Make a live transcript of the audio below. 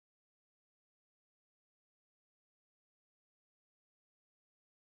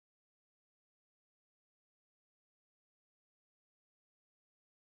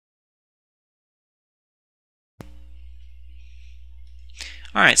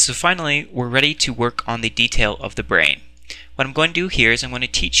Alright, so finally we're ready to work on the detail of the brain. What I'm going to do here is I'm going to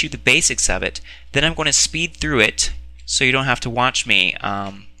teach you the basics of it, then I'm going to speed through it so you don't have to watch me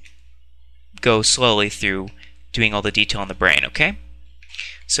go slowly through doing all the detail in the brain, okay?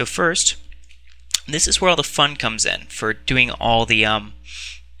 So first, this is where all the fun comes in for doing all the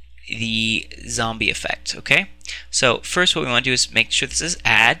zombie effect, okay? So first what we want to do is make sure this is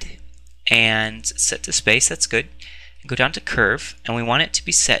add and set to space, that's good. Go down to curve, and we want it to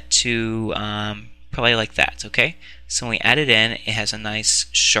be set to probably like that, okay? So when we add it in, it has a nice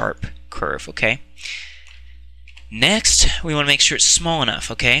sharp curve, okay? Next, we want to make sure it's small enough,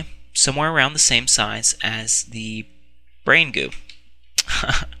 okay? Somewhere around the same size as the brain goo,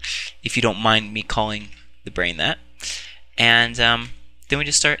 if you don't mind me calling the brain that. And then we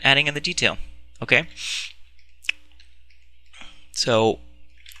just start adding in the detail, okay? So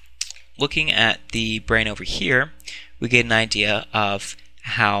looking at the brain over here, we get an idea of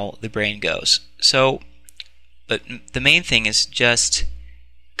how the brain goes. So, but the main thing is just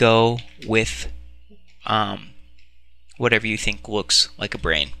go with whatever you think looks like a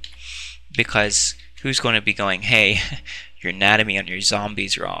brain. Because who's going to be going, hey, your anatomy on your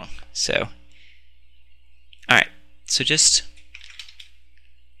zombie's wrong. So, alright, so just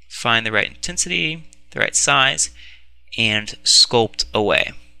find the right intensity, the right size, and sculpt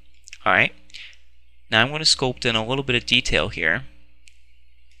away. Alright, now I'm going to sculpt in a little bit of detail here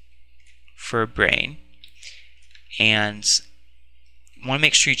for a brain, and you want to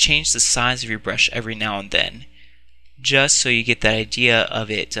make sure you change the size of your brush every now and then, just so you get that idea of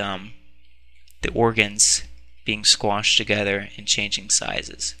it, the organs being squashed together and changing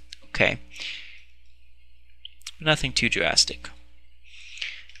sizes. Okay, nothing too drastic.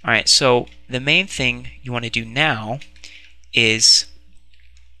 Alright, so the main thing you want to do now is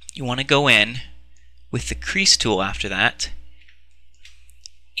you want to go in with the crease tool after that,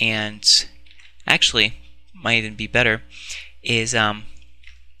 and actually might even be better is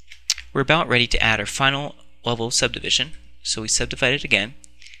we're about ready to add our final level of subdivision. So we subdivide it again,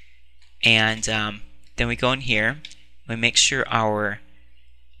 and then we go in here, we make sure our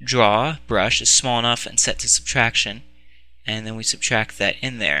draw brush is small enough and set to subtraction, and then we subtract that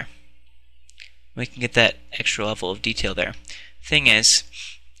in there. We can get that extra level of detail there. Thing is,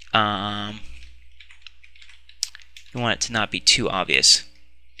 you want it to not be too obvious.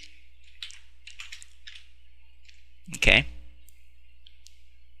 Okay.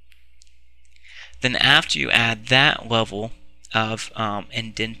 Then after you add that level of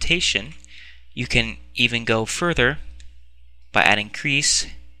indentation, you can even go further by adding crease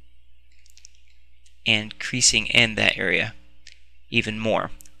and creasing in that area even more,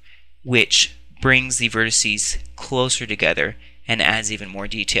 which brings the vertices closer together and adds even more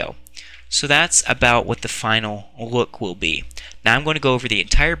detail. So that's about what the final look will be. Now I'm going to go over the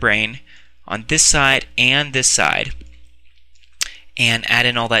entire brain on this side and add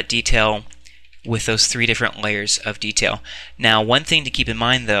in all that detail with those 3 different layers of detail. Now one thing to keep in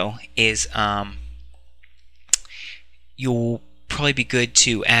mind though is you'll probably be good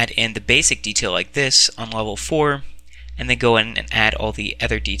to add in the basic detail like this on level 4 and then go in and add all the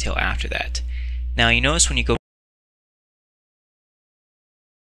other detail after that. Now you notice when you go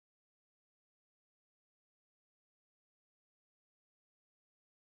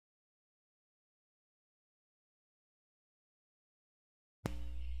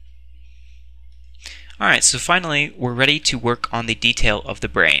Alright, so finally we're ready to work on the detail of the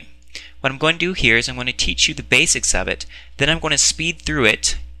brain. What I'm going to do here is I'm going to teach you the basics of it, then I'm going to speed through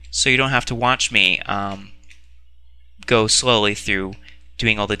it so you don't have to watch me go slowly through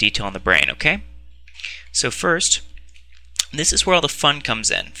doing all the detail in the brain, okay? So first, this is where all the fun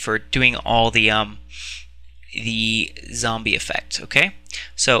comes in for doing all the zombie effect, okay?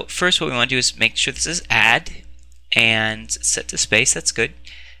 So first what we want to do is make sure this is add and set to space, that's good.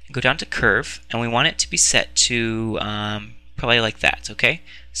 Go down to curve, and we want it to be set to probably like that, okay?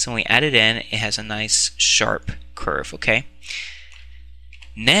 So when we add it in, it has a nice sharp curve, okay?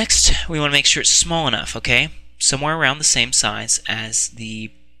 Next, we want to make sure it's small enough, okay? Somewhere around the same size as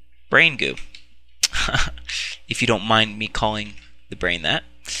the brain goo, if you don't mind me calling the brain that.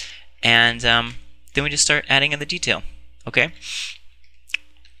 And then we just start adding in the detail, okay?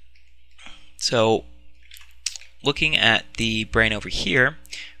 So looking at the brain over here,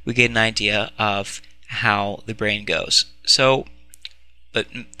 we get an idea of how the brain goes. So, but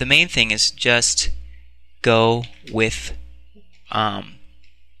the main thing is just go with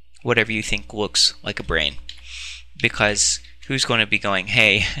whatever you think looks like a brain. Because who's going to be going,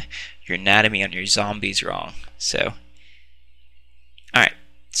 hey, your anatomy on your zombie's wrong. So, alright,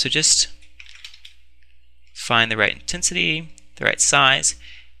 so just find the right intensity, the right size,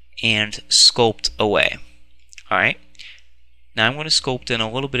 and sculpt away. Alright, now I'm going to sculpt in a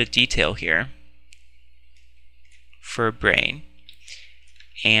little bit of detail here for a brain,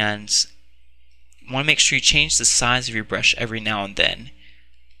 and you want to make sure you change the size of your brush every now and then,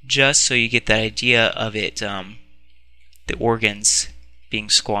 just so you get that idea of it, the organs being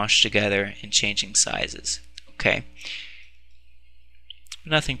squashed together and changing sizes. Okay,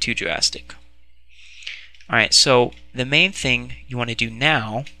 nothing too drastic. Alright, so the main thing you want to do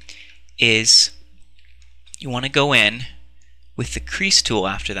now is you want to go in with the crease tool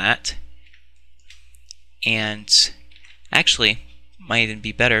after that, and actually, might even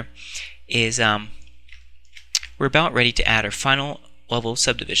be better, is we're about ready to add our final level of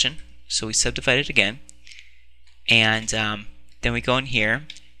subdivision. So we subdivide it again, and then we go in here,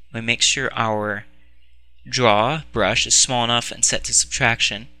 we make sure our draw brush is small enough and set to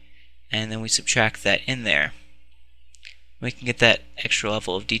subtraction, and then we subtract that in there. We can get that extra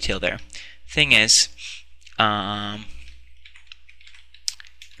level of detail there. Thing is, you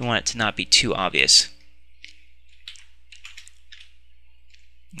want it to not be too obvious.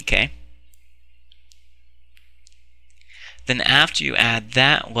 Okay. Then after you add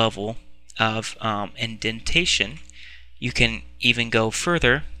that level of indentation, you can even go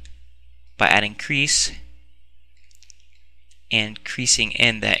further by adding crease and creasing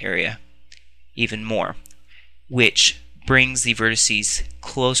in that area even more, which brings the vertices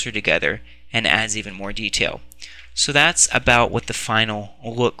closer together and adds even more detail. So that's about what the final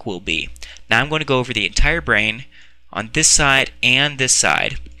look will be. Now I'm going to go over the entire brain on this side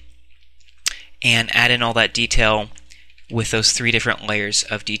and add in all that detail with those 3 different layers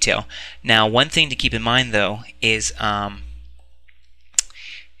of detail. Now, one thing to keep in mind though is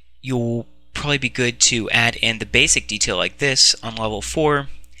you'll probably be good to add in the basic detail like this on level 4,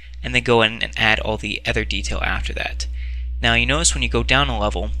 and then go in and add all the other detail after that. Now you notice when you go down a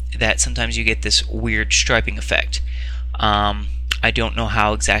level that sometimes you get this weird striping effect. I don't know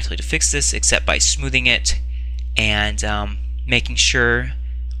how exactly to fix this except by smoothing it and making sure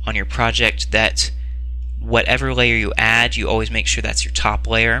on your project that whatever layer you add, you always make sure that's your top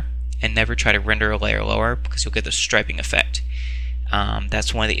layer and never try to render a layer lower, because you'll get the striping effect.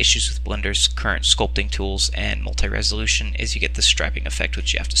 That's one of the issues with Blender's current sculpting tools and multi-resolution, is you get the striping effect,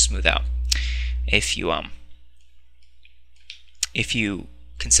 which you have to smooth out if you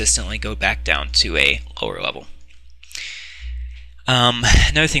consistently go back down to a lower level.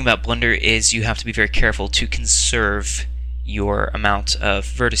 Another thing about Blender is you have to be very careful to conserve your amount of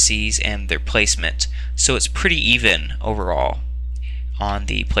vertices and their placement. So it's pretty even overall on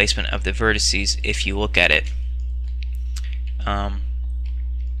the placement of the vertices. If you look at it,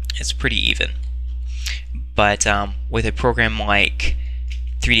 it's pretty even. But with a program like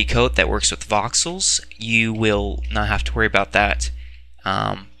 3D Coat that works with voxels, you will not have to worry about that.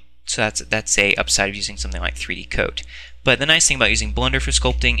 So that's a upside of using something like 3D Coat. But the nice thing about using Blender for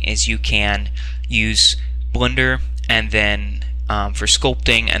sculpting is you can use Blender and then for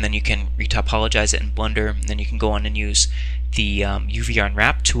sculpting, and then you can retopologize it in Blender, and then you can go on and use the UV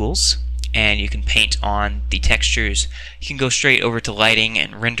Unwrap tools, and you can paint on the textures. You can go straight over to lighting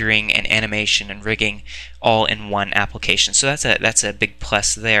and rendering and animation and rigging all in one application. So that's a big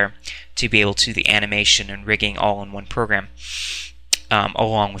plus there, to be able to do the animation and rigging all in one program,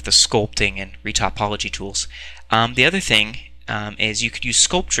 along with the sculpting and retopology tools. The other thing is you could use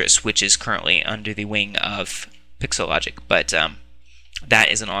Sculptress, which is currently under the wing of Pixelogic, but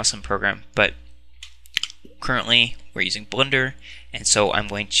that is an awesome program. But currently we're using Blender, and so I'm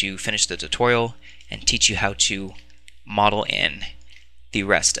going to finish the tutorial and teach you how to model in the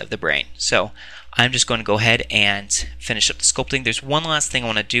rest of the brain. So I'm just going to go ahead and finish up the sculpting. There's one last thing I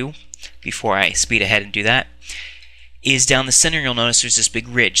want to do before I speed ahead and do that. Is down the center you'll notice there's this big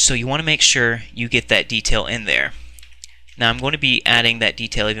ridge, so you want to make sure you get that detail in there. Now I'm going to be adding that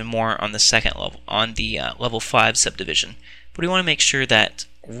detail even more on the second level, on the level 5 subdivision, but we want to make sure that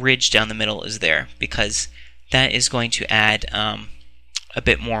ridge down the middle is there, because that is going to add a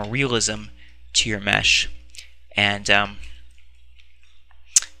bit more realism to your mesh. And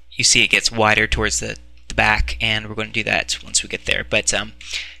you see it gets wider towards the back, and we're going to do that once we get there. But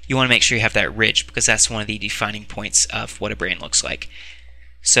you want to make sure you have that ridge, because that's one of the defining points of what a brain looks like.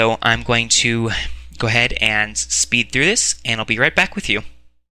 So I'm going to go ahead and speed through this, and I'll be right back with you.